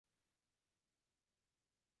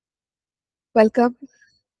Welcome.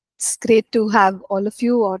 It's great to have all of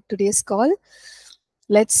you on today's call.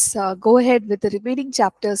 Let's go ahead with the remaining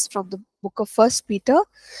chapters from the book of First Peter.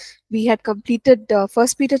 We had completed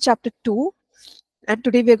First Peter chapter 2, and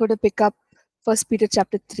today we're going to pick up First Peter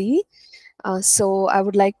chapter 3. So I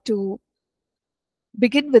would like to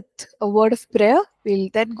begin with a word of prayer. We'll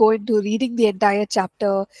then go into reading the entire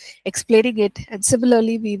chapter, explaining it, and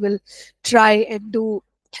similarly, we will try and do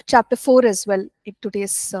chapter 4 as well in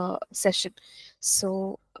today's session.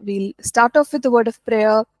 So we'll start off with a word of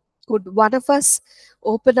prayer. Could one of us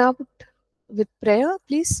open up with prayer,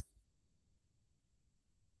 please?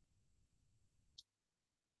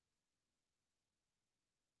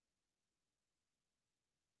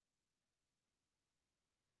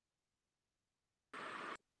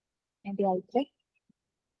 Maybe I'll pray.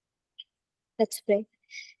 Let's pray.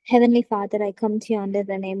 Heavenly Father, I come to you under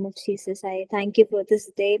the name of Jesus. I thank you for this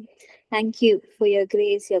day. Thank you for your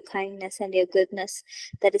grace, your kindness, and your goodness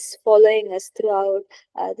that is following us throughout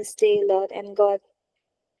this day, Lord. And God,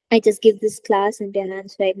 I just give this class into your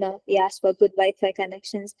hands right now. We ask for good Wi-Fi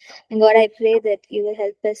connections. And God, I pray that you will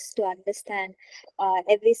help us to understand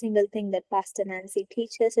every single thing that Pastor Nancy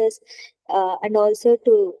teaches us, and also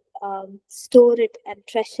to store it and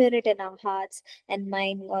treasure it in our hearts and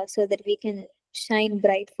mind, so that we can shine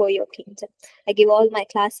bright for your kingdom. I give all my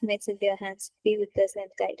classmates into your hands. Be with us and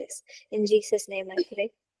guide us. In Jesus' name I pray.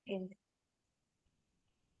 Amen.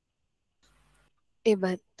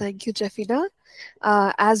 Amen. Thank you, Jeffina.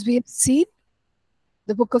 As we have seen,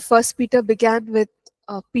 the book of First Peter began with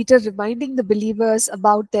Peter reminding the believers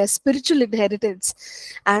about their spiritual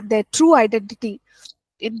inheritance and their true identity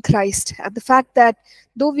in Christ, and the fact that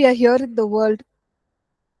though we are here in the world,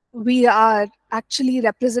 we are actually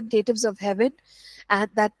representatives of heaven, and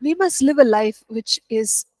that we must live a life which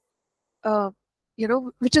is, uh,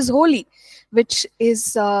 which is holy, which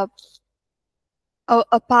is a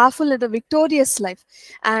powerful and a victorious life.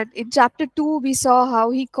 And in chapter 2, we saw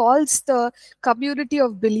how he calls the community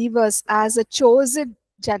of believers as a chosen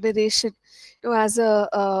generation, as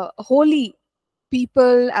a holy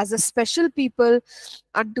people, as a special people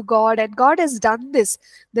unto God. And God has done this.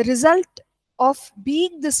 The result of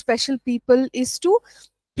being the special people is to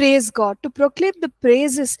praise God, to proclaim the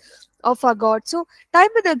praises of our God. So, time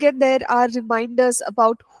and again, there are reminders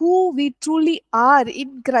about who we truly are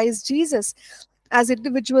in Christ Jesus as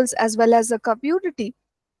individuals as well as a community.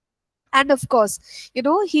 And of course,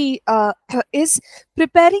 he is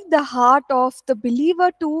preparing the heart of the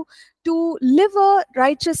believer to live a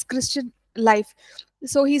righteous Christian life.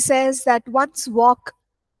 So he says that one's walk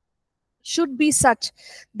should be such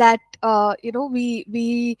that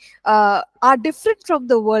we are different from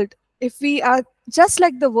the world. If we are just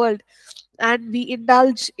like the world and we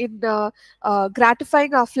indulge in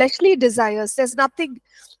gratifying our fleshly desires, there's nothing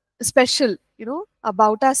special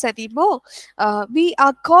about us anymore. We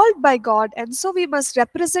are called by God, and so we must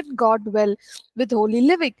represent God well with holy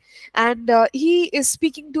living. And he is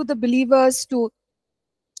speaking to the believers to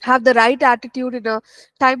have the right attitude in a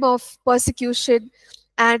time of persecution.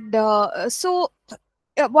 And while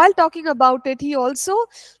talking about it, he also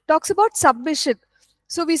talks about submission.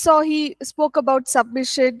 So we saw he spoke about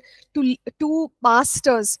submission to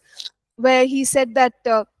masters, where he said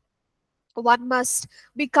that one must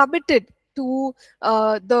be committed to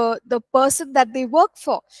the person that they work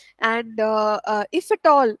for. And if at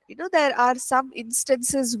all, there are some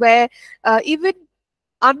instances where even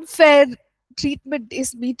unfair treatment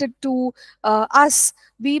is meted to us,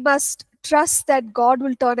 we must trust that God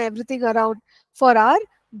will turn everything around for our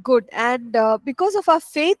good. And because of our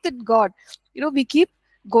faith in God, we keep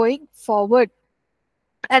going forward.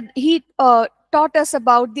 And he taught us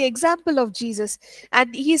about the example of Jesus.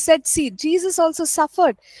 And he said, see, Jesus also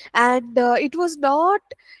suffered, and it was not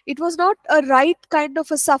a right kind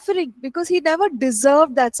of a suffering, because he never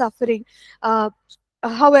deserved that suffering.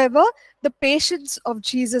 However, the patience of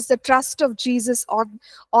Jesus, the trust of Jesus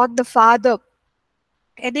on the Father,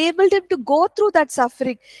 enabled him to go through that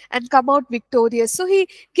suffering and come out victorious. So he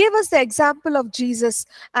gave us the example of Jesus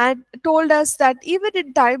and told us that even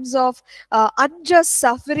in times of unjust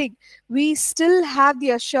suffering, we still have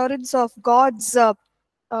the assurance of God's uh,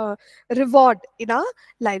 reward in our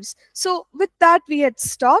lives. So with that, we had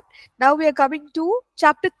stopped. Now we are coming to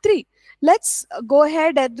chapter 3. Let's go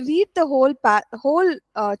ahead and read the whole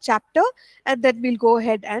chapter, and then we'll go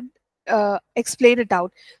ahead and explain it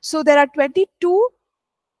out. So there are 22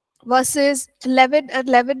 verses, 11 and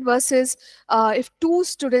 11 verses. If two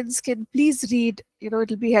students can please read, it'll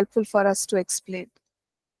be helpful for us to explain.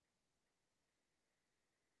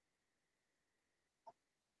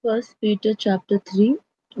 First Peter chapter 3,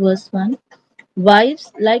 verse 1.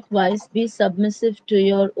 Wives, likewise, be submissive to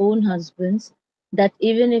your own husbands, that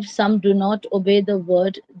even if some do not obey the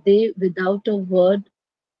word, they without a word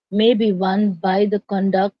may be won by the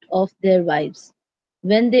conduct of their wives,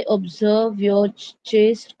 when they observe your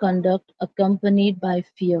chaste conduct accompanied by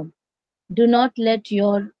fear. Do not let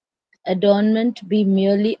your adornment be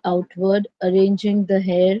merely outward, arranging the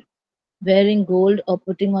hair, wearing gold, or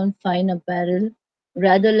putting on fine apparel.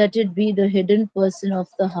 Rather, let it be the hidden person of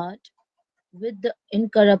the heart, with the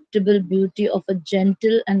incorruptible beauty of a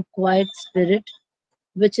gentle and quiet spirit,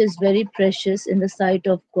 which is very precious in the sight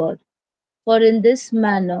of God. For in this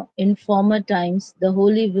manner, in former times, the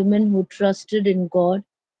holy women who trusted in God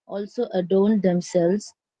also adorned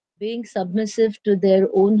themselves, being submissive to their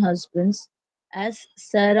own husbands, as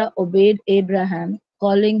Sarah obeyed Abraham,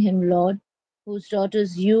 calling him Lord, whose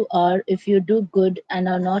daughters you are, if you do good and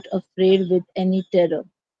are not afraid with any terror.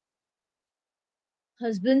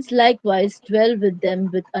 Husbands likewise dwell with them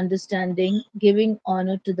with understanding, giving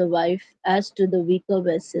honor to the wife as to the weaker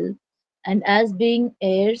vessel, and as being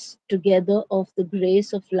heirs together of the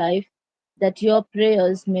grace of life, that your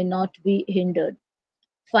prayers may not be hindered.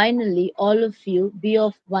 Finally, all of you be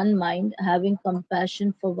of one mind, having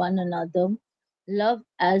compassion for one another. Love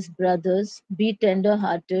as brothers, be tender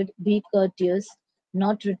hearted, be courteous,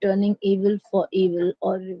 not returning evil for evil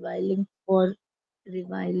or reviling for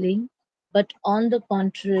reviling, but on the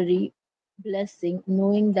contrary, blessing,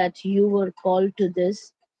 knowing that you were called to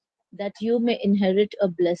this, that you may inherit a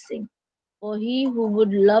blessing. For he who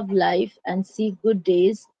would love life and see good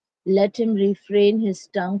days, let him refrain his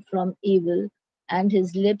tongue from evil and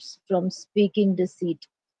his lips from speaking deceit.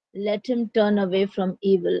 Let him turn away from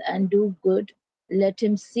evil and do good. Let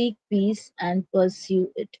him seek peace and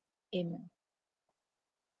pursue it. Amen.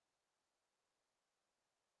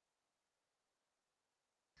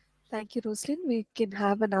 Thank you, Roslyn. We can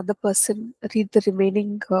have another person read the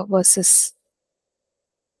remaining verses.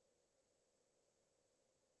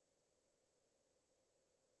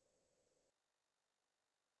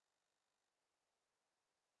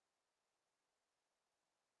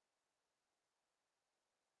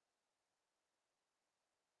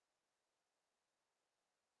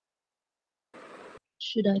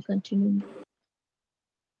 Should I continue?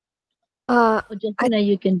 Uh, Or I Justina,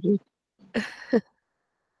 you can read.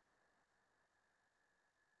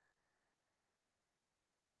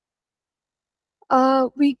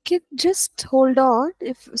 we can just hold on.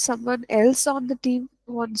 If someone else on the team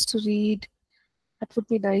wants to read, that would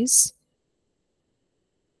be nice.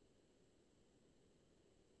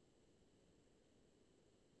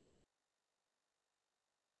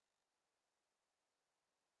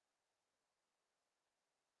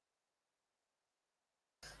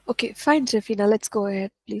 Okay, fine, Jeffina. Let's go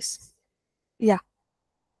ahead, please. Yeah.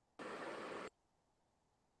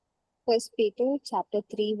 First Peter chapter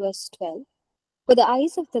 3 verse 12. For the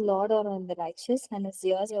eyes of the Lord are on the righteous, and his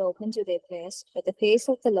ears are open to their prayers, but the face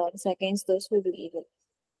of the Lord is against those who do evil.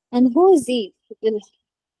 And who is he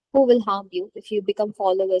who will harm you if you become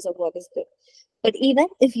followers of what is good? But even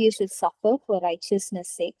if you should suffer for righteousness'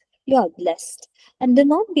 sake, you are blessed. And do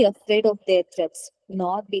not be afraid of their threats,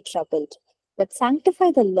 nor be troubled. But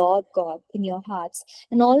sanctify the Lord God in your hearts,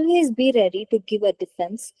 and always be ready to give a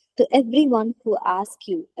defense to everyone who asks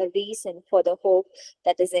you a reason for the hope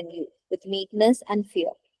that is in you, with meekness and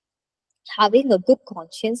fear, having a good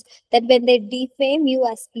conscience, that when they defame you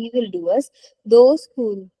as evildoers, those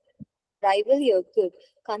who rival your good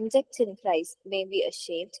conduct in Christ may be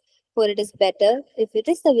ashamed. For it is better, if it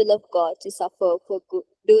is the will of God, to suffer for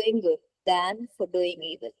doing good than for doing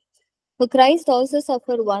evil. For Christ also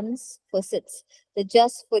suffered once for sins, the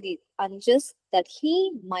just for the unjust, that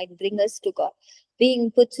he might bring us to God,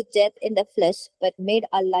 being put to death in the flesh, but made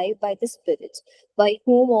alive by the Spirit, by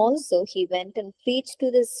whom also he went and preached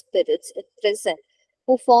to the spirits in prison,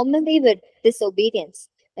 who formerly were disobedience,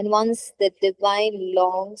 and once the divine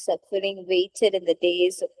long suffering waited in the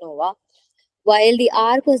days of Noah, while the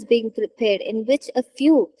ark was being prepared, in which a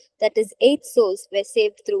few, that is, 8 souls, were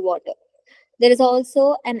saved through water. There is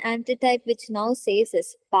also an antitype which now says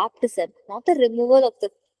is baptism, not the removal of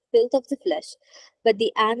the filth of the flesh, but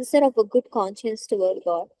the answer of a good conscience toward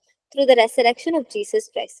God through the resurrection of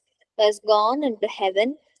Jesus Christ, who has gone into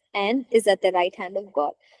heaven and is at the right hand of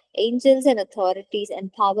God. Angels and authorities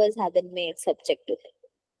and powers have been made subject to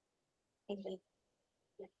him. Amen.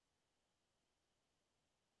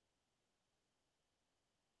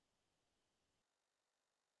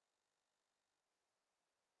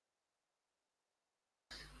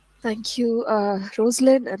 Thank you,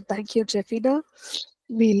 Rosalind, and thank you, Jeffina.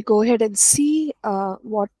 We'll go ahead and see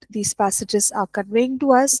what these passages are conveying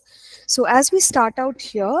to us. So, as we start out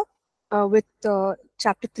here, with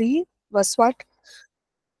chapter 3, verse what?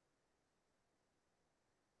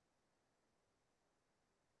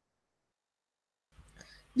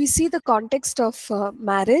 We see the context of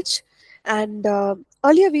marriage, and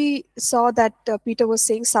earlier we saw that Peter was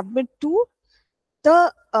saying submit to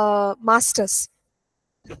the masters.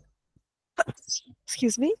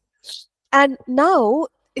 Excuse me. And now,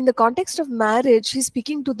 in the context of marriage, he's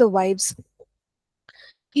speaking to the wives.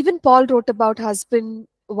 Even Paul wrote about husband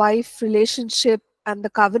wife relationship and the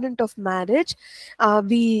covenant of marriage.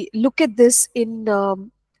 We look at this in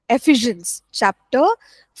Ephesians chapter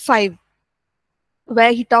 5,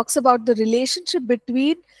 where he talks about the relationship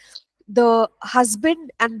between the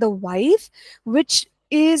husband and the wife, which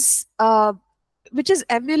is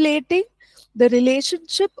emulating the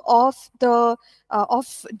relationship of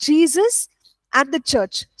Jesus and the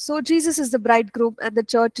church. So Jesus is the bridegroom and the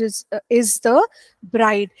church is the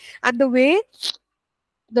bride. And the way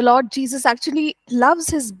the Lord Jesus actually loves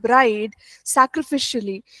his bride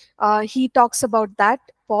sacrificially, he talks about that,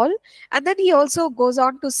 Paul. And then he also goes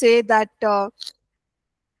on to say that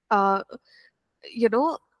uh, you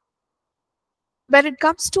know when it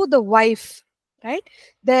comes to the wife, right,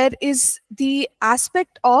 there is the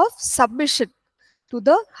aspect of submission to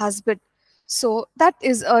the husband. So that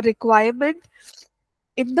is a requirement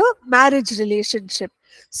in the marriage relationship.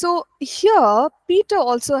 So here Peter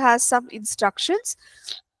also has some instructions.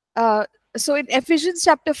 uh, so in Ephesians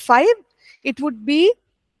chapter 5, it would be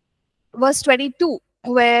verse 22,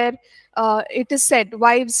 where it is said,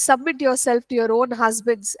 wives, submit yourself to your own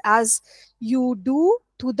husbands as you do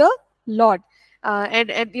to the Lord. And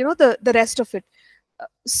the rest of it.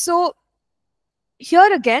 So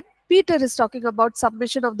here again, Peter is talking about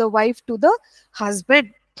submission of the wife to the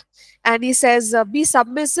husband. And he says, be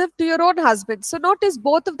submissive to your own husband. So notice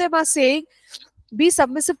both of them are saying, be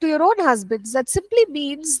submissive to your own husbands. That simply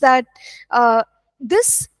means that uh,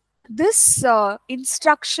 this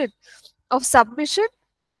instruction of submission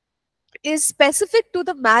is specific to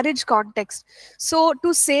the marriage context. So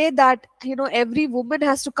to say that every woman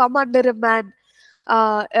has to come under a man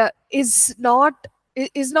is not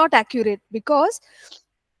accurate, because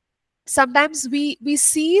sometimes we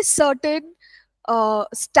see certain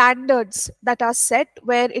standards that are set,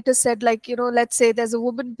 where it is said, like, let's say there's a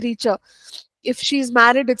woman preacher. If she's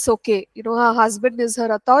married, it's okay, her husband is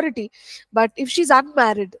her authority. But if she's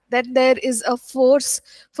unmarried, then there is a force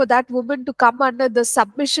for that woman to come under the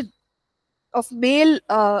submission of male,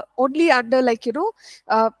 only under, like,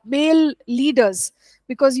 male leaders,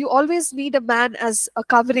 because you always need a man as a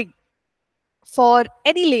covering for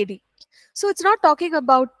any lady. So it's not talking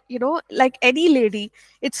about, like any lady,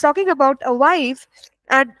 it's talking about a wife.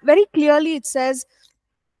 And very clearly it says,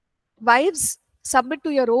 wives, submit to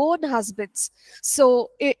your own husbands. So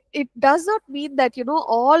it does not mean that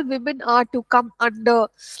all women are to come under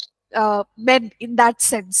men in that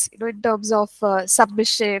sense, in terms of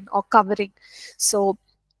submission or covering. So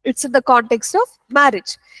it's in the context of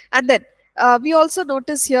marriage. And then we also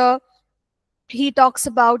notice here, he talks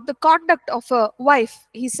about the conduct of a wife.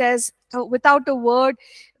 He says, without a word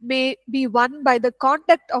may be won by the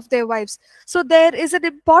conduct of their wives. So there is an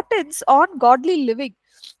importance on godly living.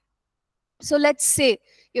 So let's say,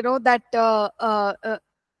 that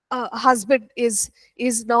husband is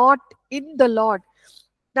not in the Lord.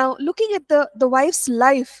 Now looking at the wife's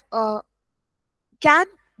life can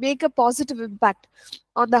make a positive impact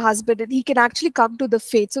on the husband, and he can actually come to the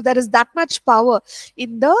faith. So there is that much power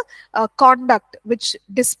in the conduct which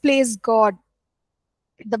displays God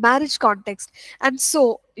in the marriage context. And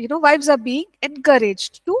so wives are being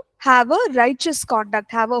encouraged to have a righteous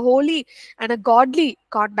conduct, have a holy and a godly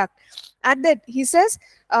conduct. And then he says,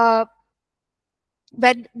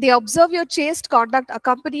 when they observe your chaste conduct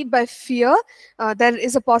accompanied by fear, there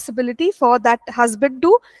is a possibility for that husband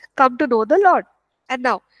to come to know the Lord. And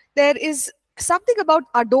now there is something about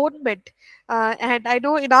adornment. And I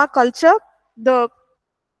know in our culture, the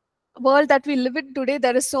world that we live in today,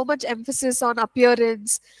 there is so much emphasis on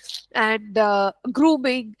appearance and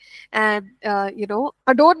grooming and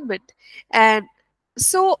adornment. And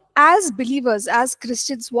so as believers, as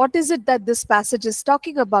Christians, what is it that this passage is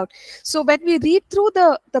talking about? So when we read through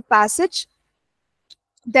the passage,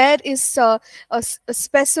 there is a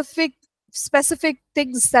specific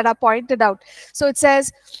things that are pointed out. So it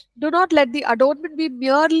says, do not let the adornment be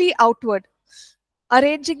merely outward,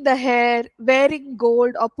 arranging the hair, wearing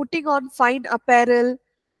gold, or putting on fine apparel.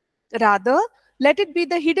 Rather, let it be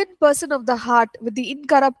the hidden person of the heart, with the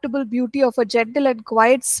incorruptible beauty of a gentle and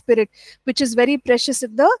quiet spirit, which is very precious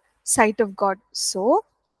in the sight of God. So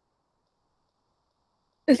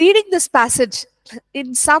reading this passage,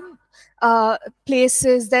 in some uh,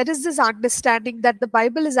 places there is this understanding that the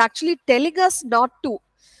Bible is actually telling us not to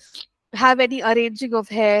have any arranging of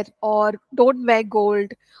hair, or don't wear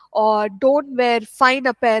gold, or don't wear fine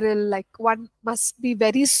apparel. Like, one must be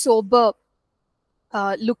very sober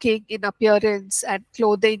looking in appearance and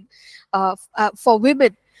clothing for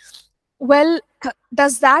women. Well,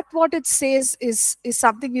 does that what it says is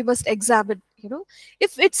something we must examine?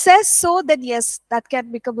 If it says so, then yes, that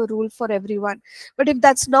can become a rule for everyone. But if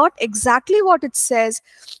that's not exactly what it says,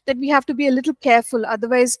 then we have to be a little careful.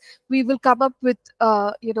 Otherwise, we will come up with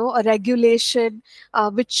a regulation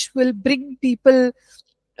which will bring people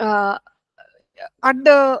uh,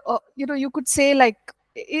 under, you could say, like,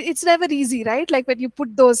 it's never easy, right? Like, when you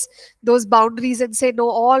put those boundaries and say, no,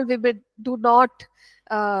 all women do not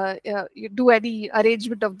you do any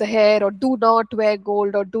arrangement of the hair, or do not wear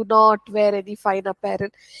gold, or do not wear any fine apparel.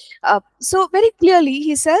 So very clearly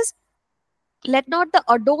he says, let not the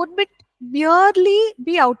adornment merely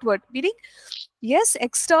be outward, meaning, yes,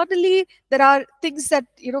 externally there are things that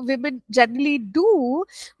women generally do,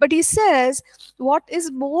 but he says what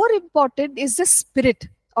is more important is the spirit,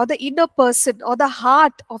 or the inner person, or the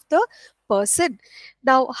heart of the person.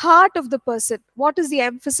 Now, heart of the person, what is the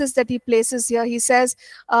emphasis that he places here? He says,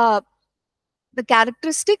 the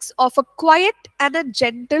characteristics of a quiet and a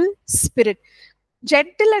gentle spirit.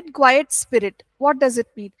 Gentle and quiet spirit, what does it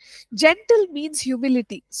mean? Gentle means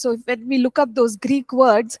humility. So when we look up those Greek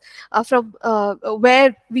words from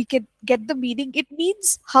where we can get the meaning, it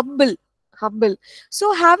means humble. Humble.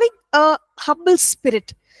 So having a humble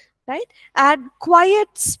spirit, right? And quiet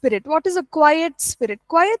spirit, what is a quiet spirit?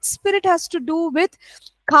 Quiet spirit has to do with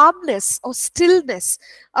calmness or stillness.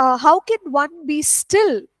 How can one be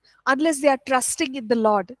still unless they are trusting in the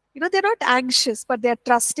Lord? They're not anxious, but they are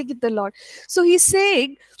trusting in the Lord. So he's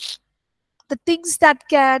saying the things that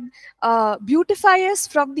can beautify us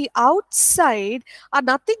from the outside are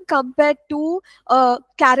nothing compared to a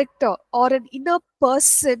character or an inner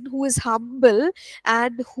person who is humble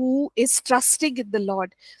and who is trusting in the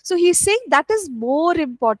Lord. So he's saying that is more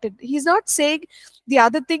important. He's not saying the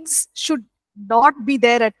other things should not be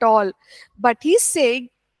there at all, but he's saying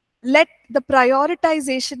let the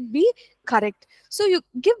prioritization be correct. So you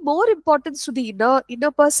give more importance to the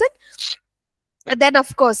inner person, and then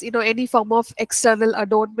of course any form of external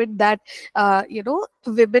adornment that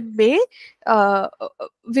women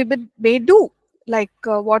may do, like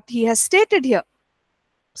what he has stated here.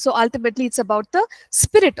 So ultimately it's about the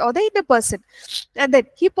spirit or the inner person. And then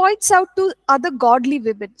he points out to other godly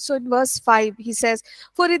women. So in verse 5 he says,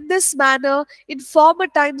 for in this manner in former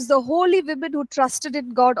times the holy women who trusted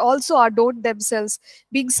in God also adorned themselves,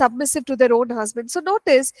 being submissive to their own husbands. So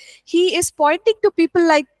notice he is pointing to people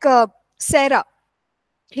like Sarah.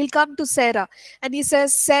 He'll come to Sarah and he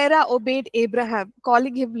says, Sarah obeyed Abraham,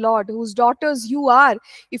 calling him Lord, whose daughters you are,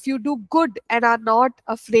 if you do good and are not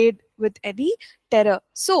afraid with any terror.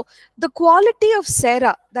 So, the quality of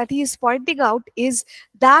Sarah that he is pointing out is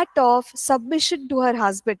that of submission to her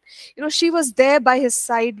husband. She was there by his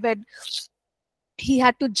side when he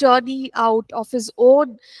had to journey out of his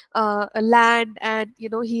own land, and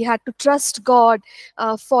he had to trust God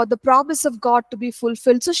for the promise of God to be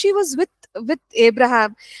fulfilled. So she was with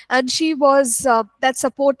Abraham, and she was that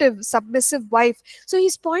supportive, submissive wife. So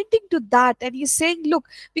he's pointing to that, and he's saying, look,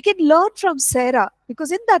 we can learn from Sarah, because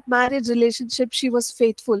in that marriage relationship she was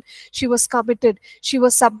faithful, she was committed, she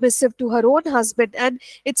was submissive to her own husband. And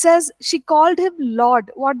it says she called him Lord.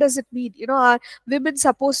 What does it mean? Are women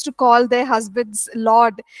supposed to call their husbands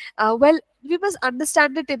Lord? Well, we must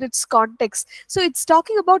understand it in its context. So it's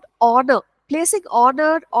talking about honor, placing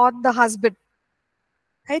honor on the husband,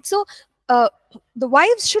 right? So uh, the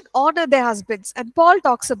wives should honor their husbands, and Paul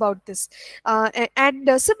talks about this. And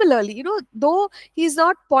similarly, though he's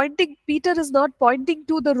not pointing, Peter is not pointing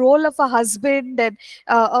to the role of a husband and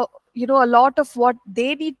a lot of what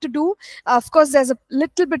they need to do. Of course, there's a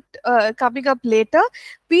little bit coming up later.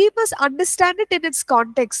 We must understand it in its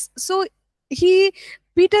context. So he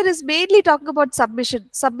Peter is mainly talking about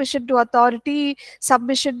submission to authority,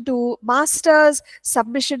 submission to masters,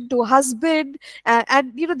 submission to husband,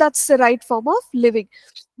 and that's the right form of living.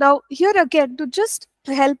 Now here again, to just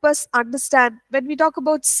help us understand, when we talk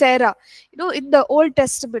about Sarah, in the Old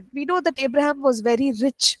Testament, we know that Abraham was very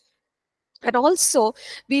rich. And also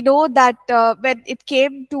we know that when it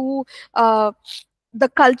came to the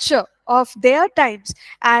culture of their times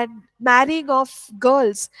and marrying of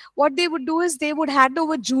girls, what they would do is they would hand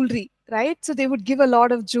over jewelry, right? So they would give a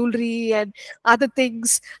lot of jewelry and other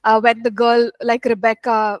things. When the girl like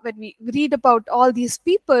Rebecca, when we read about all these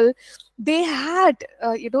people, they had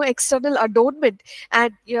external adornment.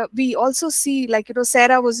 And we also see, like,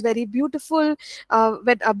 Sarah was very beautiful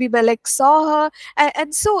when Abimelech saw her.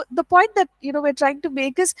 And so the point that we're trying to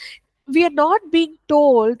make is, we are not being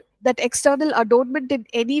told that external adornment in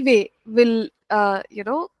any way will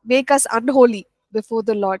make us unholy before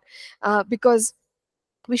the Lord, because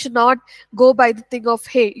we should not go by the thing of,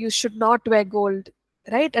 hey, you should not wear gold,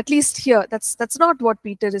 right? At least here, that's not what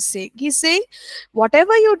Peter is saying. He's saying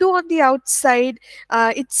whatever you do on the outside,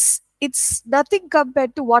 it's nothing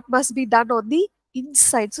compared to what must be done on the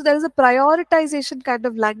inside. So there is a prioritization kind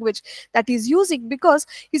of language that he's using, because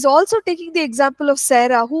he's also taking the example of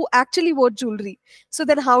Sarah, who actually wore jewelry. So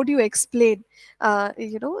then how do you explain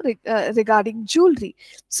regarding jewelry?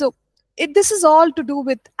 So this is all to do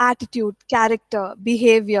with attitude, character,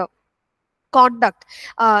 behavior, conduct.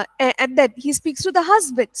 And then he speaks to the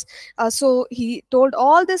husbands. So he told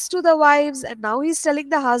all this to the wives, and now he's telling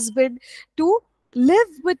the husband to live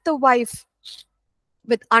with the wife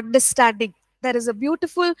with understanding. There is a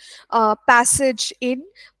beautiful passage in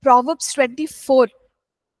Proverbs 24,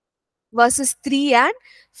 verses 3 and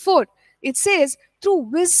 4. It says,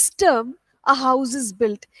 through wisdom a house is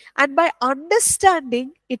built, and by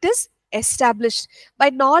understanding it is established.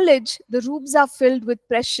 By knowledge the rooms are filled with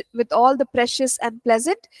with all the precious and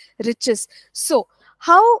pleasant riches. So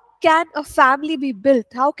how can a family be built?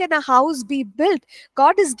 How can a house be built?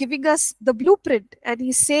 God is giving us the blueprint, and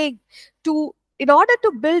he's saying, to in order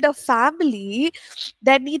to build a family,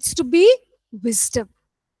 there needs to be wisdom,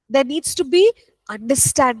 there needs to be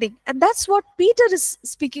understanding. And that's what Peter is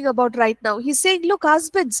speaking about right now. He's saying, look,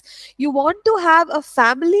 husbands, you want to have a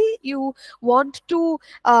family, you want to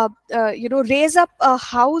raise up a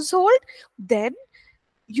household, then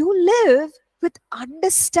you live with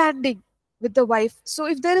understanding with the wife. So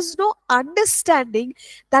if there is no understanding,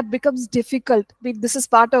 that becomes difficult. I mean, this is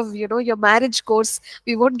part of your marriage course,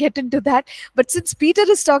 we won't get into that. But since Peter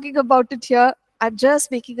is talking about it here, I'm just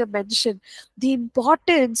making a mention, the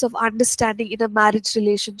importance of understanding in a marriage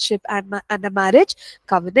relationship and a marriage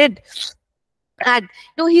covenant. And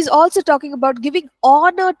he's also talking about giving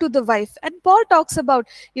honor to the wife, and Paul talks about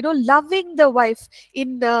loving the wife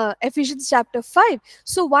in Ephesians chapter 5.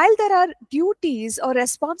 So while there are duties or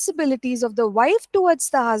responsibilities of the wife towards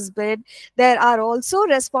the husband, there are also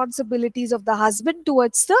responsibilities of the husband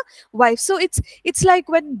towards the wife. So it's like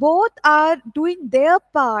when both are doing their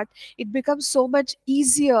part, it becomes so much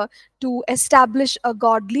easier to establish a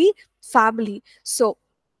godly family. So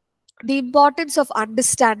the importance of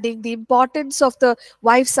understanding, the importance of the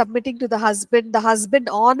wife submitting to the husband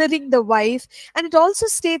honoring the wife. And it also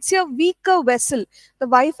states here, weaker vessel, the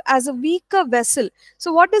wife as a weaker vessel.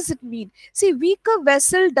 So what does it mean? See, weaker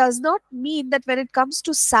vessel does not mean that when it comes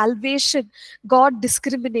to salvation, God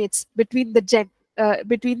discriminates between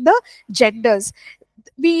between the genders.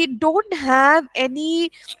 We don't have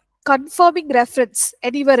any confirming reference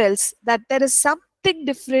anywhere else that there is something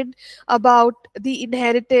different about the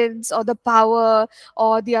inheritance or the power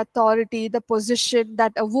or the authority, the position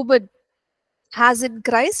that a woman has in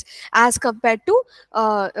Christ as compared to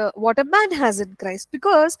what a man has in Christ.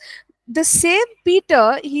 Because the same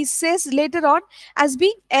Peter, he says later on, as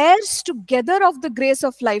being heirs together of the grace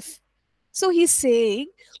of life. So he's saying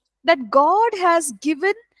that God has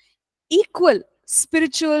given equal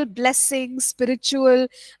spiritual blessings, spiritual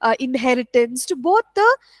inheritance to both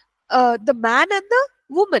the man and the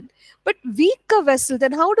woman. But weaker vessel,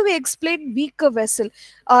 then how do we explain weaker vessel?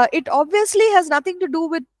 It obviously has nothing to do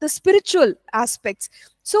with the spiritual aspects.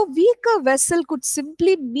 So weaker vessel could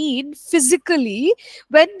simply mean physically,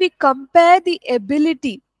 when we compare the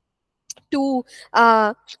ability to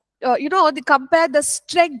they compare the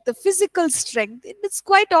strength, the physical strength. It's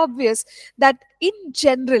quite obvious that in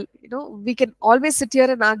general, we can always sit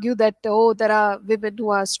here and argue that, oh, there are women who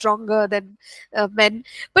are stronger than men.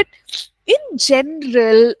 But in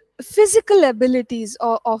general, physical abilities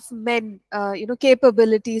of men,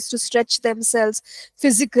 capabilities to stretch themselves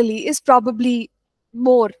physically, is probably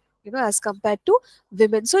more, as compared to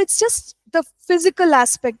women. So it's just the physical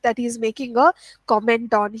aspect that he's making a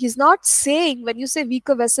comment on. He's not saying, when you say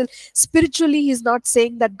weaker vessel, spiritually, he's not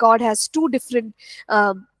saying that God has two different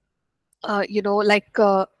um,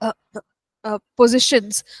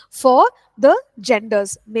 positions for the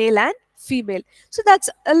genders, male and female. So that's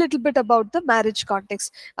a little bit about the marriage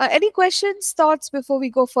context. Any questions, thoughts before we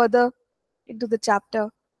go further into the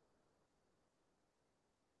chapter?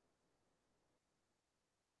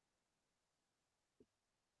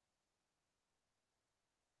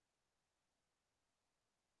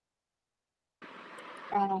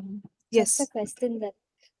 Just a Yes. question that,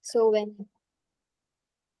 so when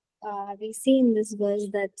we see in this verse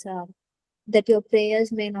that your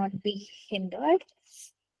prayers may not be hindered,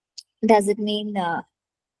 does it mean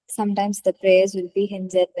sometimes the prayers will be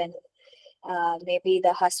hindered when maybe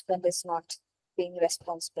the husband is not being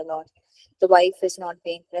responsible, or the wife is not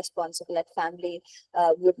being responsible at family?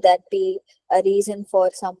 Would that be a reason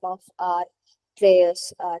for some of our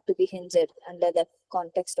prayers to be hindered under the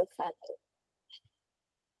context of family?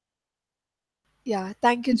 Yeah,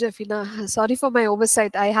 thank you, Jeffina. Sorry for my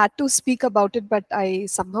oversight. I had to speak about it, but I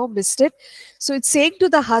somehow missed it. So it's saying to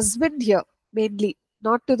the husband here, mainly,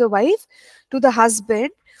 not to the wife, to the husband,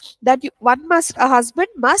 that a husband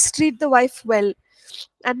must treat the wife well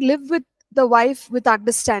and live with the wife with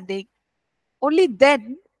understanding. Only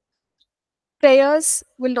then prayers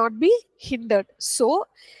will not be hindered. So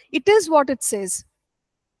it is what it says.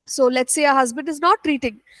 So let's say a husband is not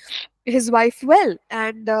treating his wife well,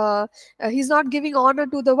 and he's not giving honor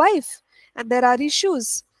to the wife, and there are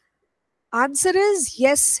issues. Answer is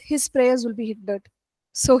yes, his prayers will be hindered.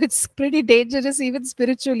 So it's pretty dangerous even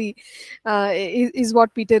spiritually, is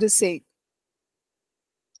what Peter is saying.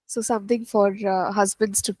 So something for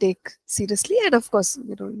husbands to take seriously, and of course,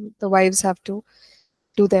 the wives have to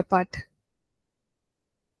do their part.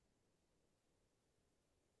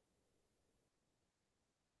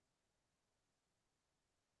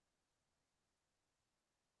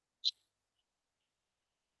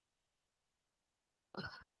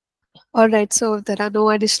 All right, so if there are no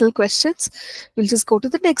additional questions, we'll just go to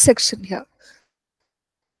the next section here.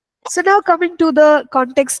 So now coming to the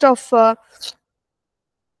context of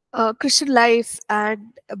Christian life and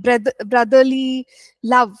brotherly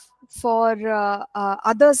love for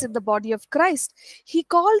others in the body of Christ, he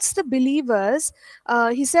calls the believers,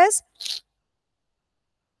 he says,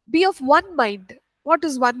 be of one mind. What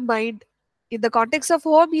is one mind? In the context of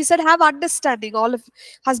home, he said, have understanding, all of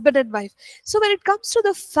husband and wife. So when it comes to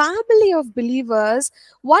the family of believers,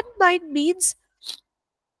 one mind means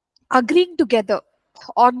agreeing together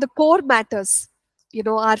on the core matters,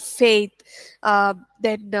 our faith,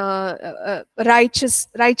 then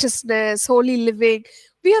righteousness, holy living.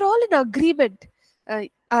 We are all in agreement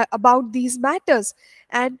about these matters,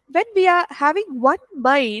 and when we are having one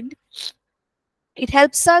mind, it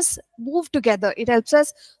helps us move together, it helps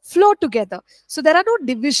us flow together. So there are no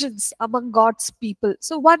divisions among God's people.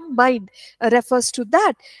 So one mind refers to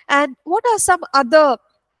that. And what are some other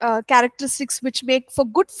characteristics which make for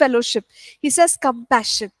good fellowship? He says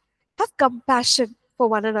compassion. Have compassion for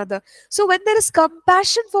one another. So when there is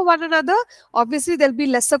compassion for one another, obviously there'll be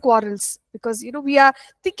lesser quarrels, because we are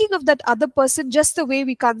thinking of that other person just the way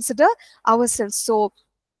we consider ourselves. So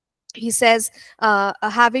he says,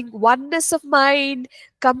 having oneness of mind,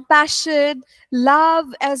 compassion, love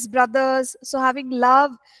as brothers. So having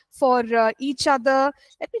love for each other.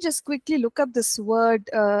 Let me just quickly look up this word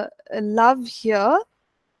love here.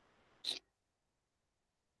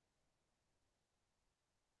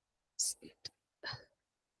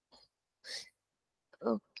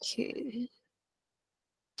 Okay.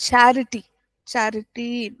 Charity,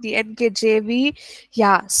 the NKJV.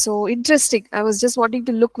 Yeah, so interesting. I was just wanting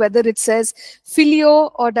to look whether it says filio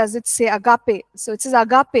or does it say agape. So it says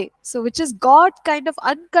agape, so which is God kind of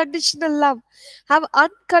unconditional love. Have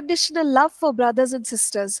unconditional love for brothers and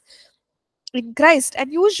sisters in Christ.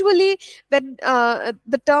 And usually when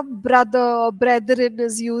the term brother or brethren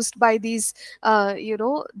is used by these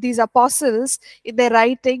apostles in their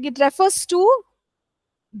writing, it refers to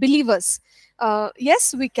believers.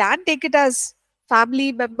 Yes, we can take it as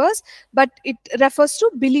family members, but it refers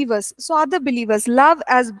to believers. So other believers, love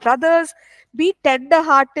as brothers, be tender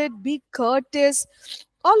hearted, be courteous.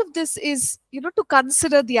 All of this is to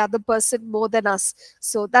consider the other person more than us.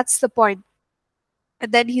 So that's the point.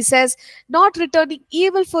 And then he says, not returning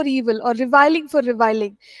evil for evil or reviling for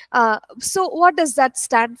reviling. So what does that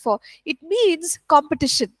stand for? It means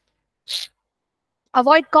competition.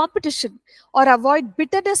 Avoid competition, or avoid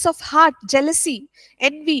bitterness of heart, jealousy,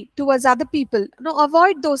 envy towards other people. No,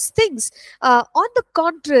 avoid those things. On the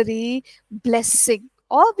contrary, blessing,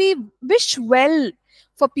 or we wish well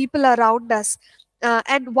for people around us.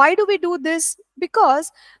 And why do we do this? Because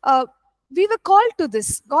we were called to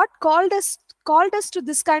this. God called us to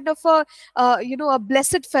this kind of a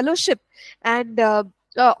blessed fellowship. And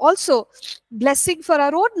also blessing for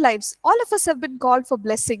our own lives. All of us have been called for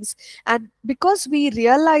blessings, and because we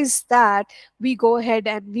realize that, we go ahead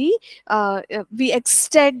and we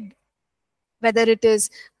extend, whether it is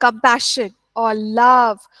compassion or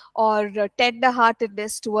love or tender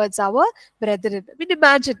heartedness towards our brethren. I mean,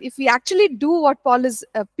 imagine if we actually do what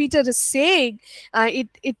Peter is saying.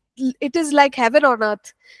 It it is like heaven on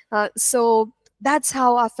earth. So that's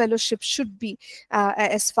how our fellowship should be,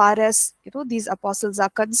 as far as these apostles are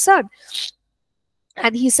concerned.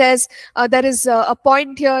 And he says, there is a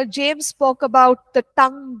point here. James spoke about the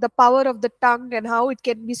tongue, the power of the tongue, and how it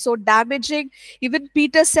can be so damaging. Even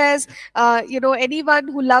Peter says, anyone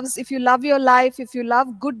who loves, if you love your life, if you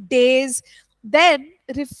love good days, then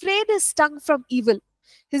refrain his tongue from evil,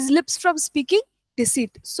 his lips from speaking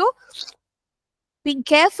deceit. So being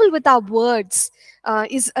careful with our words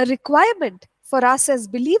is a requirement for us as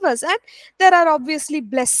believers. And there are obviously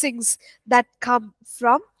blessings that come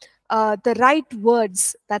from the right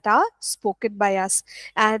words that are spoken by us.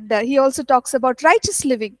 And he also talks about righteous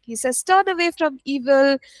living. He says, turn away from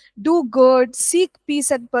evil, do good, seek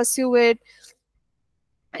peace and pursue it.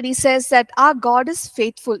 And he says that our God is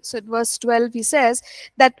faithful. So in verse 12, he says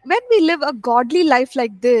that when we live a godly life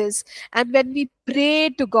like this, and when we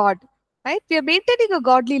pray to God, right, we are maintaining a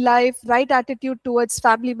godly life, right attitude towards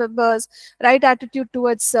family members, right attitude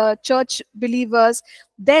towards church believers,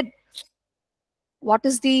 then what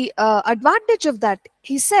is the advantage of that?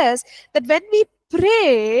 He says that when we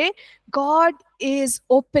pray, God is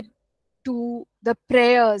open to the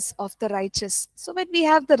prayers of the righteous. So when we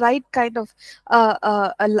have the right kind of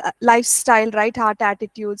lifestyle, right heart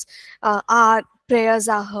attitudes, our prayers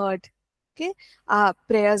are heard. Okay, our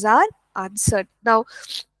prayers are answered. Now,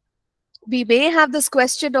 we may have this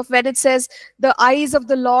question of, when it says the eyes of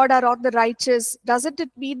the Lord are on the righteous, doesn't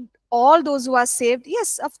it mean all those who are saved?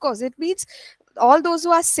 Yes, of course, it means all those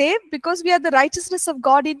who are saved, because we are the righteousness of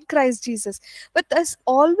God in Christ Jesus. But there's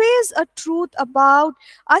always a truth about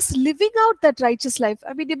us living out that righteous life.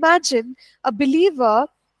 I mean, imagine a believer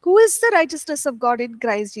who is the righteousness of God in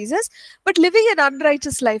Christ Jesus, but living an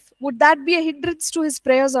unrighteous life. Would that be a hindrance to his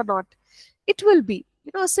prayers or not? It will be.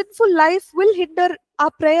 A sinful life will hinder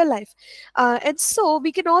our prayer life. And so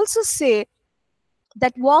we can also say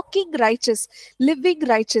that walking righteous, living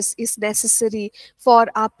righteous is necessary for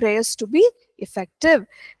our prayers to be effective.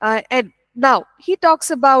 And now he talks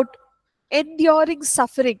about enduring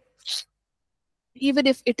suffering, even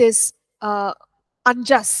if it is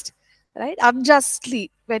unjust, right? Unjustly,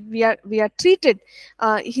 when we are treated,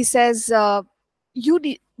 he says,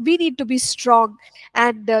 we need to be strong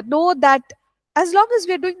and know that as long as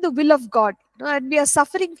we are doing the will of God, and we are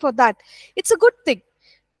suffering for that, it's a good thing.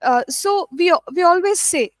 So we always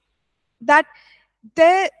say that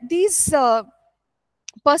these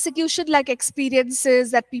persecution like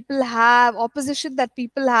experiences that people have, opposition that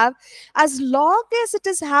people have, as long as it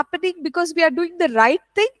is happening because we are doing the right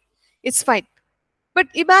thing, it's fine. But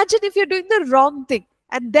imagine if you're doing the wrong thing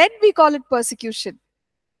and then we call it persecution.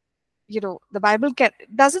 The Bible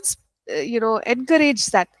doesn't encourage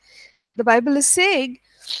that. The Bible is saying,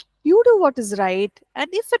 you do what is right, and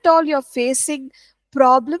if at all you're facing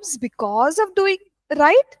problems because of doing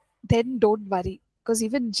right, then don't worry, because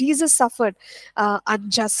even Jesus suffered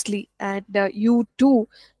unjustly, and you too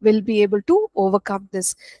will be able to overcome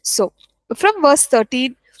this. So from verse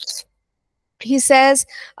 13, he says,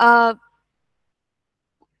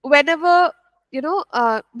 whenever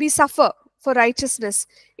we suffer for righteousness,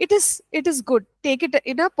 it is good. Take it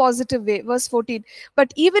in a positive way. Verse 14,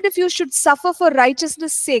 but even if you should suffer for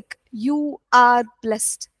righteousness sake, you are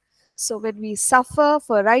blessed. So when we suffer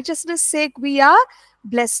for righteousness sake, we are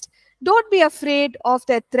blessed. Don't be afraid of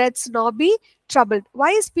their threats, nor be troubled. Why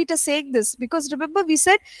is Peter saying this? Because remember, we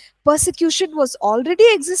said persecution was already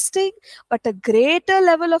existing, but a greater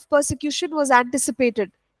level of persecution was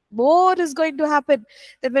anticipated. More is going to happen.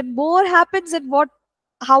 Then when more happens, and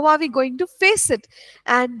how are we going to face it?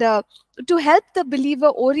 And to help the believer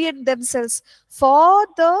orient themselves for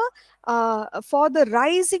the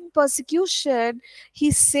rising persecution,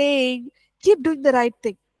 he's saying, keep doing the right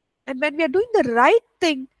thing. And when we are doing the right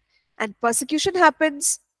thing and persecution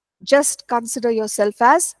happens, just consider yourself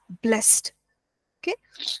as blessed. Okay.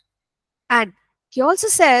 And he also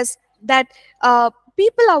says that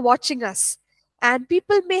people are watching us, and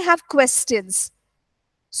people may have questions.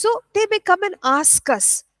 So they may come and ask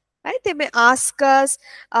us, right? They may ask us,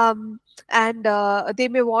 and they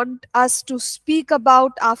may want us to speak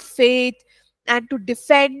about our faith and to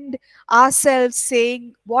defend ourselves,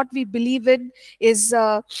 saying what we believe in is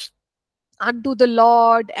unto the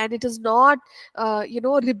Lord, and it is not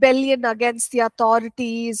rebellion against the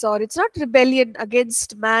authorities, or it's not rebellion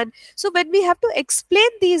against man. So when we have to explain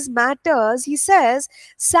these matters, he says,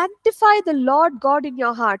 sanctify the Lord God in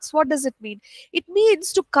your hearts. What does it mean? It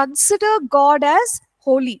means to consider God as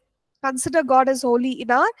holy. Consider God as holy in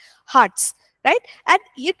our hearts, right? And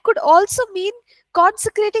it could also mean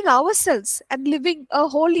consecrating ourselves and living a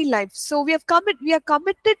holy life. So we are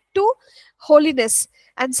committed to holiness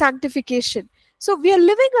and sanctification. So we are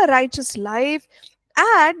living a righteous life,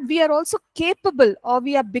 and we are also capable, or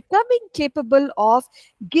we are becoming capable of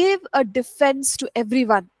give a defense to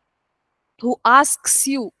everyone who asks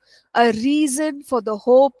you a reason for the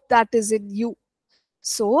hope that is in you.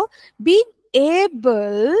 So being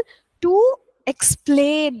able to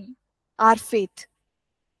explain our faith.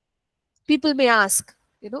 People may ask,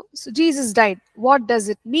 so Jesus died, what does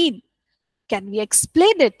it mean? Can we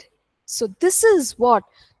explain it? So this is what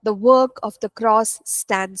the work of the cross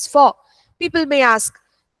stands for. People may ask,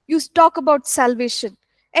 you talk about salvation,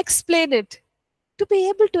 explain it. To be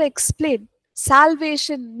able to explain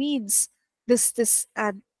salvation means this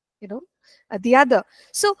and you know the other.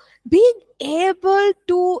 So being able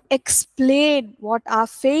to explain what our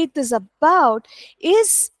faith is about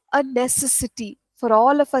is a necessity for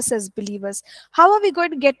all of us as believers. How are we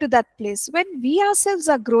going to get to that place? When we ourselves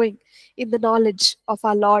are growing in the knowledge of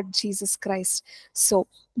our Lord Jesus Christ. So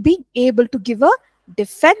being able to give a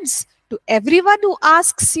defense to everyone who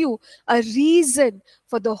asks you a reason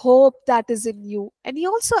for the hope that is in you. And he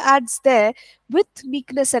also adds there, with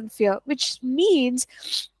meekness and fear, which means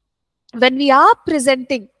when we are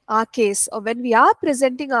presenting our case, or when we are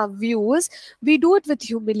presenting our views, we do it with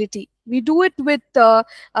humility. We do it with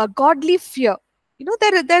godly fear.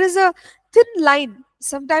 There is a thin line.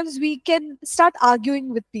 Sometimes we can start arguing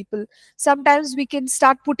with people. Sometimes we can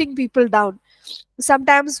start putting people down.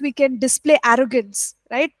 Sometimes we can display arrogance,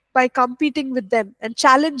 right, by competing with them and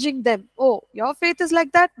challenging them. Oh, your faith is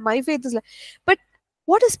like that, my faith is like. But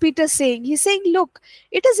what is Peter saying? He's saying, look,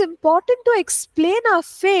 it is important to explain our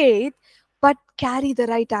faith, but carry the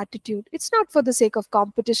right attitude. It's not for the sake of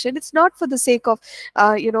competition. It's not for the sake of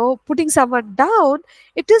putting someone down.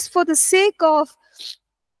 It is for the sake of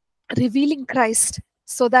revealing Christ,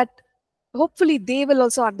 so that hopefully they will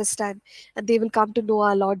also understand and they will come to know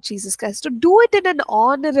our Lord Jesus Christ. To do it in an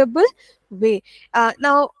honorable way.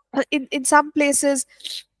 Now, in some places,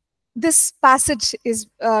 this passage is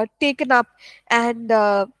taken up, and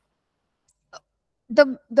the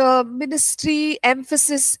ministry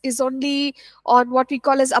emphasis is only on what we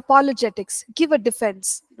call as apologetics. Give a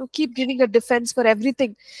defense. Keep giving a defense for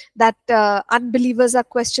everything that unbelievers are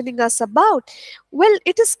questioning us about. Well,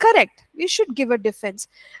 it is correct. We should give a defense,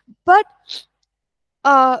 but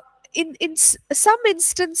uh, in some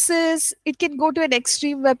instances it can go to an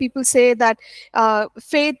extreme where people say that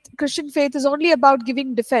Christian faith is only about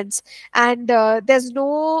giving defense, and there's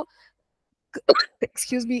no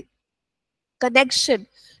excuse me, connection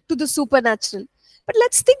to the supernatural. But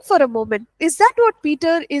let's think for a moment, is that what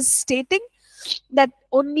Peter is stating, that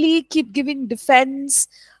only keep giving defense?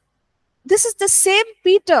 This is the same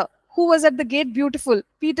Peter who was at the gate beautiful,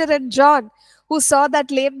 Peter and John, who saw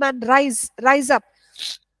that lame man rise up.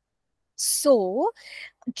 So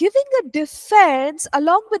giving a defense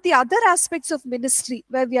along with the other aspects of ministry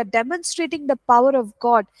where we are demonstrating the power of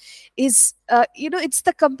God is it's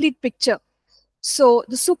the complete picture. So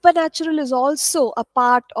the supernatural is also a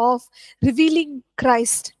part of revealing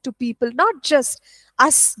Christ to people, not just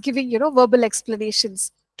us giving verbal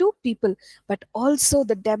explanations to people, but also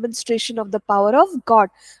the demonstration of the power of God,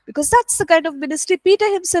 because that's the kind of ministry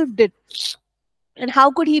Peter himself did. And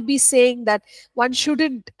how could he be saying that one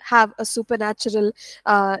shouldn't have a supernatural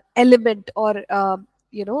element or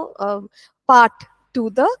part to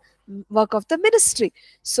the work of the ministry?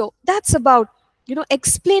 So that's about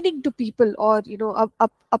explaining to people, or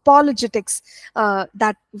apologetics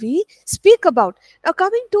that we speak about. Now,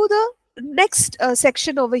 coming to the next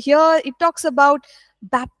section over here, it talks about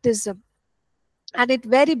baptism. And it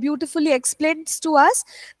very beautifully explains to us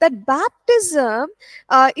that baptism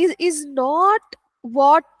is not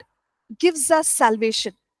what gives us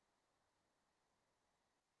salvation.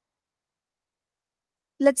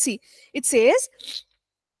 Let's see. It says,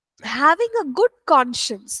 having a good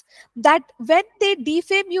conscience, that when they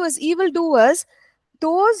defame you as evildoers,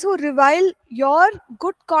 those who revile your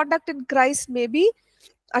good conduct in Christ may be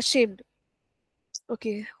ashamed.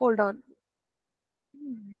 Okay, hold on.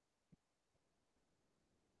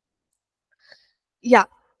 Yeah,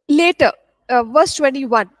 later. Verse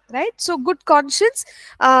 21, right? So good conscience.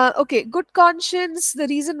 Okay, good conscience, the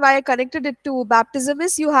reason why I connected it to baptism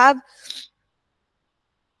is you have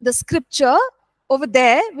the scripture over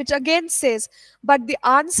there which again says, but the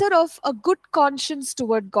answer of a good conscience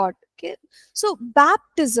toward God. Okay, so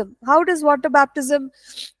baptism, how does water baptism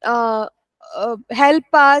uh, help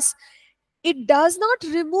us? It does not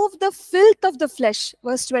remove the filth of the flesh,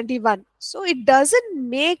 verse 21. So it doesn't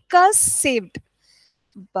make us saved.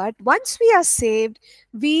 But once we are saved,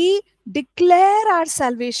 we declare our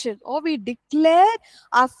salvation, or we declare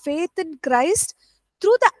our faith in Christ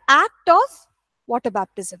through the act of water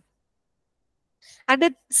baptism. And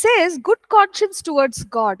it says good conscience towards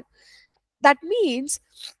God. That means,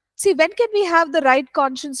 see, when can we have the right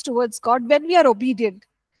conscience towards God? When we are obedient.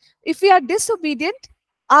 If we are disobedient,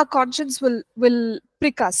 our conscience will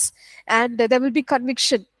prick us, and there will be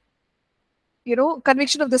conviction,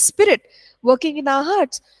 conviction of the Spirit working in our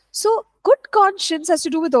hearts. So good conscience has to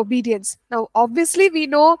do with obedience. Now obviously we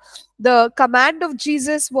know the command of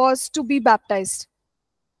Jesus was to be baptized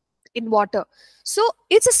in water. So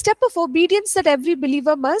it's a step of obedience that every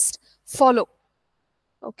believer must follow.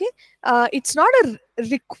 Okay, it's not a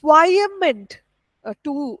requirement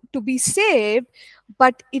to be saved,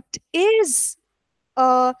 but it is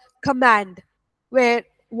a command where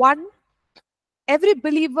every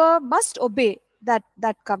believer must obey that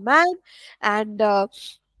command. And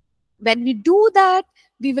when we do that,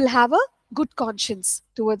 we will have a good conscience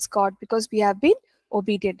towards God because we have been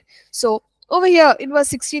obedient. So over here in verse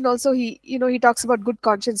 16 also, he talks about good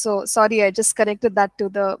conscience. So sorry, I just connected that to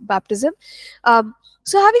the baptism.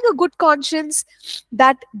 So having a good conscience,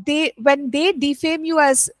 that when they defame you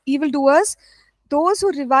as evildoers, those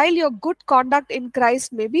who revile your good conduct in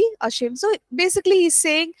Christ may be ashamed. So basically he's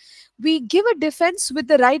saying we give a defense with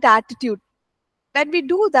the right attitude. When we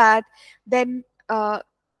do that, then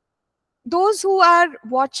those who are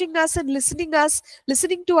watching us and listening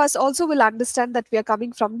to us also will understand that we are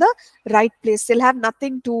coming from the right place. They'll have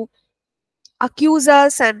nothing to accuse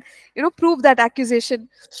us and prove that accusation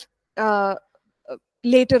uh,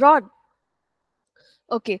 later on.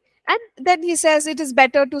 Okay, and then he says it is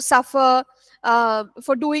better to suffer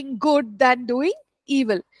for doing good than doing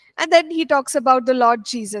evil. And then he talks about the Lord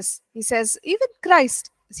Jesus. He says even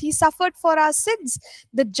Christ, he suffered for our sins,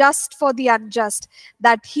 the just for the unjust,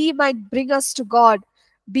 that he might bring us to God,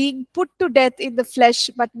 being put to death in the flesh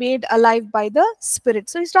but made alive by the Spirit.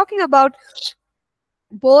 So he's talking about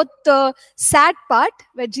both the sad part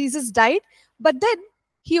where Jesus died, but then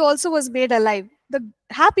he also was made alive. The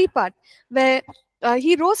happy part where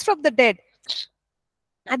he rose from the dead,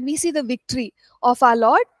 and we see the victory of our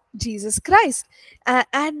Lord Jesus Christ.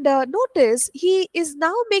 And notice he is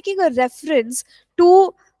now making a reference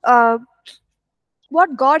to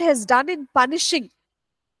what God has done in punishing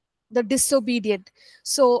the disobedient.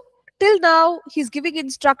 So till now he's giving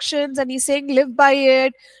instructions and he's saying live by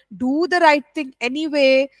it, do the right thing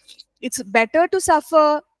anyway. It's better to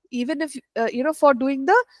suffer even if for doing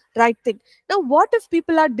the right thing. Now what if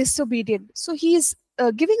people are disobedient? So he's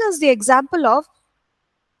giving us the example of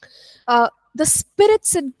the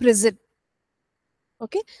spirits in prison.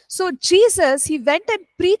 Okay, so Jesus, he went and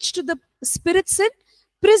preached to the spirits in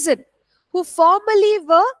prison who formerly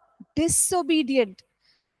were disobedient,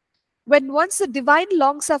 when once the divine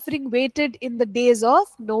long suffering waited in the days of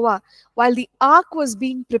Noah, while the ark was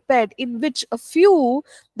being prepared, in which a few,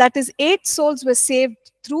 that is 8 souls, were saved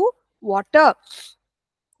through water.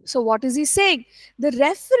 So what is he saying? The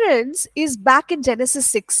reference is back in Genesis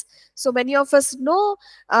 6. So many of us know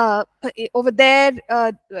over there,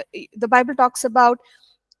 the Bible talks about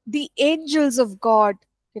the angels of God,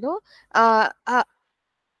 uh, uh,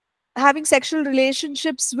 having sexual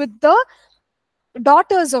relationships with the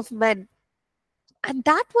daughters of men. And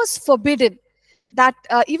that was forbidden. That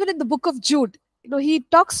even in the book of Jude, he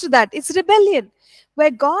talks to that. It's rebellion, where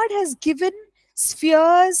God has given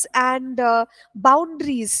spheres and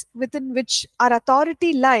boundaries within which our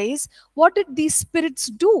authority lies. What did these spirits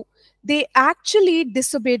do? They actually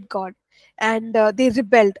disobeyed God, and they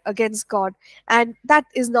rebelled against God, and that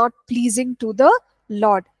is not pleasing to the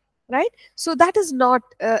Lord, right? So that is not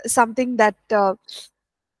something that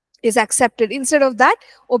is accepted. Instead of that,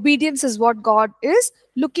 obedience is what God is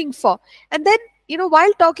looking for. And then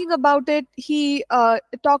while talking about it, he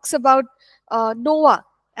talks about Noah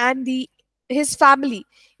and his family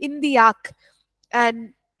in the ark.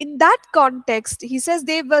 And in that context, he says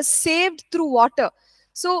they were saved through water.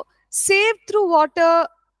 So saved through water,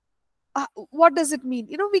 what does it mean?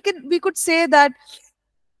 We could say that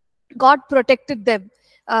God protected them,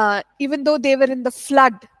 even though they were in the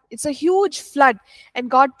flood. It's a huge flood,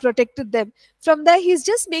 and God protected them. From there, he's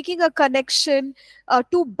just making a connection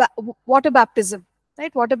to water baptism,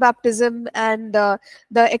 right? Water baptism and the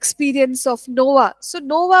experience of Noah. So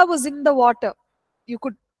Noah was in the water. You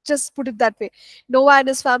could just put it that way. Noah and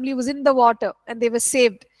his family was in the water, and they were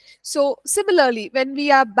saved. So similarly, when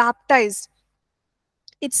we are baptized,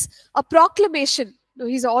 it's a proclamation.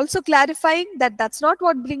 He's also clarifying that that's not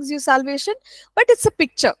what brings you salvation, but it's a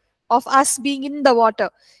picture of us being in the water,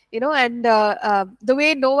 and the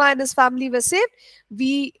way Noah and his family were saved,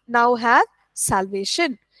 we now have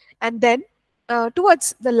salvation. And then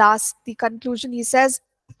towards the last, the conclusion, he says,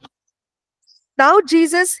 now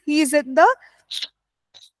Jesus, he is in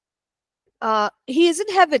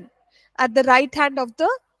heaven at the right hand of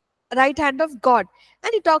God.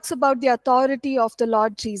 And he talks about the authority of the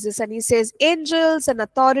Lord Jesus, and he says angels and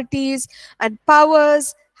authorities and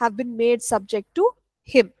powers have been made subject to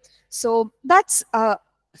him. So that's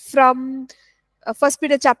from First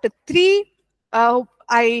Peter chapter 3.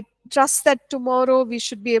 I trust that tomorrow we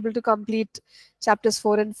should be able to complete chapters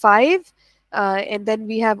 4 and 5, and then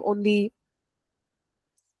we have only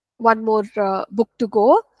one more book to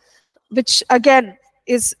go, which again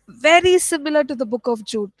is very similar to the book of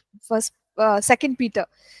Jude, Second Peter,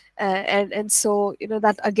 and so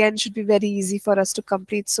that again should be very easy for us to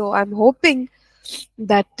complete. So I'm hoping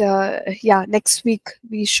that yeah, next week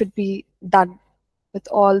we should be done with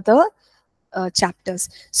all the chapters.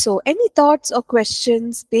 So any thoughts or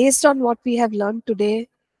questions based on what we have learned today,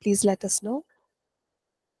 please let us know.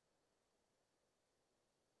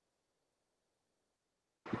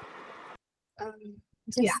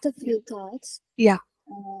 Just a few thoughts. Yeah.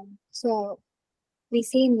 So we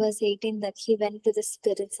see in verse 18 that he went to the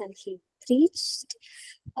spirits and he preached.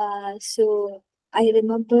 So I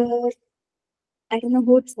remember, I don't know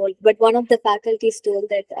who told, but one of the faculties told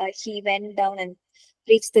that he went down and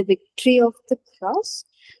preached the victory of the cross.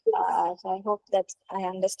 So I hope that I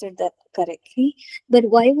understood that correctly. But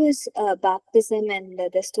why was baptism and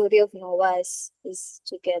the story of Noah is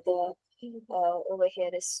together over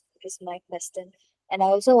here is my question. And I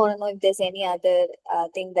also want to know if there's any other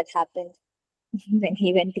thing that happened when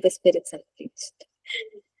he went to the spirits and preached.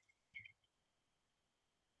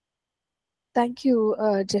 Thank you,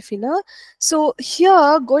 Jeffina. So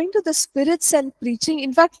here, going to the spirits and preaching,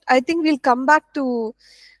 in fact, I think we'll come back to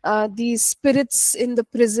the spirits in the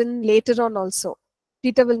prison later on also.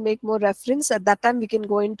 Peter will make more reference. At that time, we can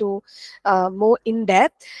go into more in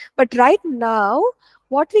depth. But right now,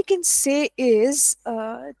 what we can say is,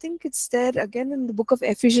 I think it's there again in the book of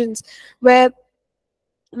Ephesians, where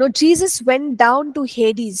Jesus went down to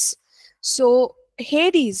Hades. So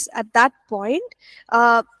Hades at that point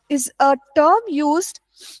is a term used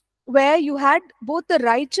where you had both the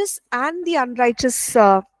righteous and the unrighteous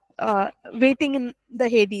waiting in the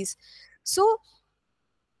Hades. So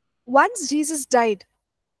once Jesus died,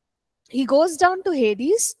 he goes down to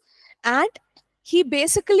Hades and he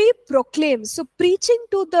basically proclaims. So preaching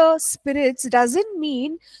to the spirits doesn't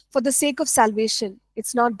mean for the sake of salvation.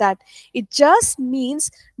 It's not that. It just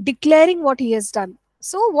means declaring what he has done.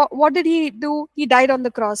 So what did he do? He died on the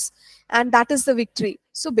cross, and that is the victory.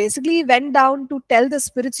 So basically he went down to tell the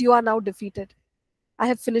spirits, you are now defeated. I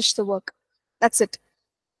have finished the work. That's it.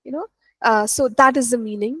 you know so that is the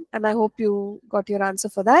meaning, and I hope you got your answer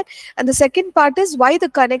for that. And the second part is why the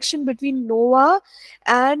connection between Noah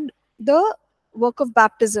and the work of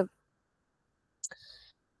baptism.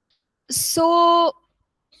 So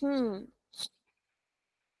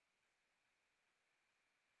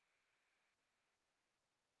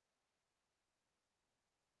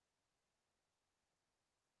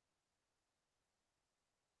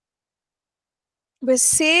we're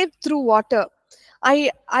saved through water.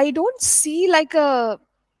 I don't see like a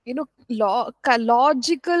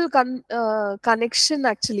logical connection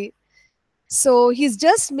actually. So he's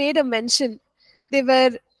just made a mention. They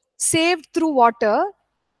were saved through water,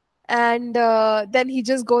 and then he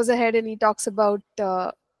just goes ahead and he talks about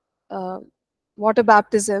uh, water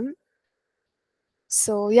baptism.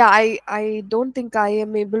 So yeah, I don't think I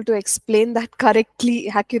am able to explain that correctly,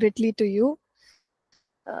 accurately to you.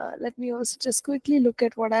 Let me also just quickly look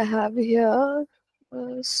at what I have here.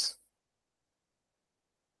 S-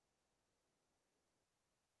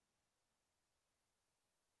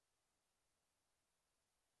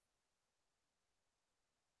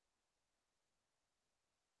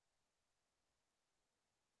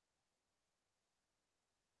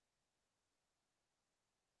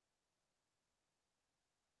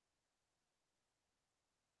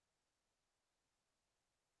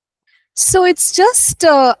 So it's just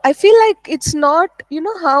I feel like it's not,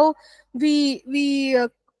 how we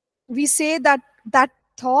say that that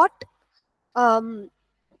thought um,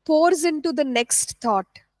 pours into the next thought,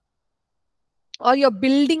 or you're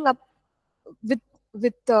building up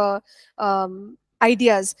with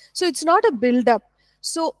ideas. So it's not a build up.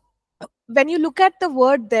 So when you look at the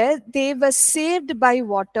word there, they were saved by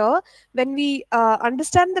water. When we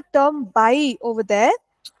understand the term by over there,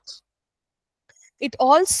 it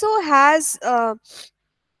also has a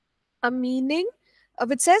meaning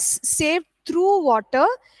which says saved through water,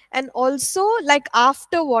 and also like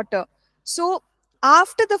after water. So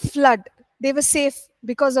after the flood, they were safe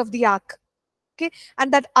because of the ark. Okay,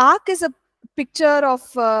 and that ark is a picture of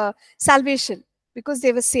salvation, because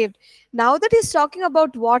they were saved. Now that he's talking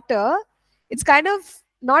about water, it's kind of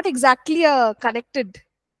not exactly a connected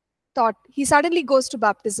thought. He suddenly goes to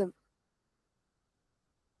baptism.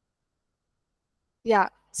 Yeah,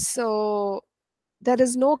 so there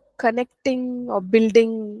is no connecting or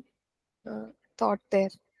building thought there.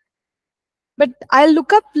 But I'll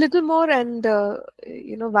look up little more and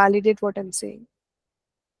validate what I'm saying.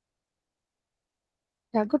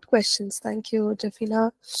 Yeah, good questions. Thank you,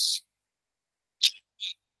 Jafina.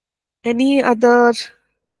 Any other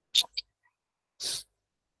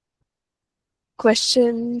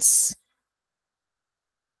questions?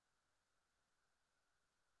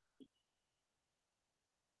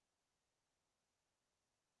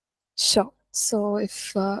 Sure. So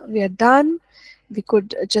if we are done, we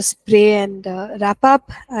could just pray and wrap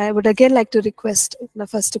up. I would again like to request one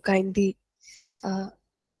of us to kindly uh,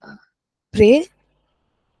 uh, pray.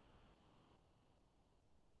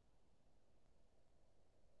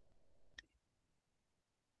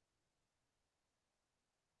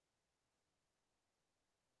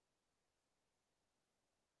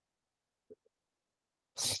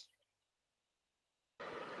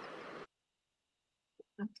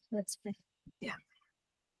 Let's pray. Yeah.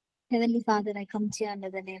 Heavenly Father, I come to you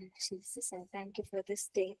under the name of Jesus. I thank you for this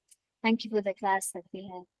day. Thank you for the class that we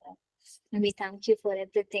have. And we thank you for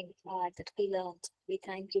everything that we learned. We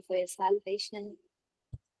thank you for your salvation.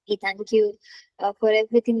 We thank you for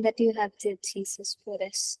everything that you have did, Jesus, for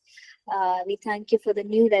us. We thank you for the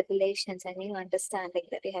new revelations and new understanding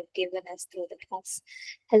that you have given us through the class.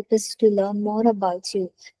 Help us to learn more about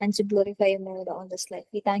you and to glorify you more on this life.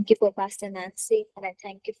 We thank you for Pastor Nancy, and I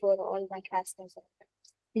thank you for all my classmates.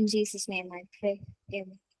 In Jesus' name I pray.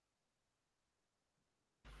 Amen.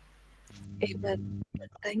 Amen.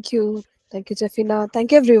 Thank you. Thank you, Jafina.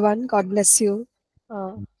 Thank you, everyone. God bless you.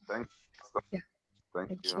 Uh, Thank you, Pastor. yeah. Thank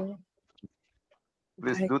Thank you. you.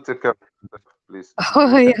 Please Bye. do take care of yourself. Please Oh,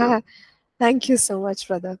 do take care. yeah. Thank you so much,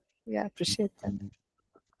 brother. Yeah, appreciate that.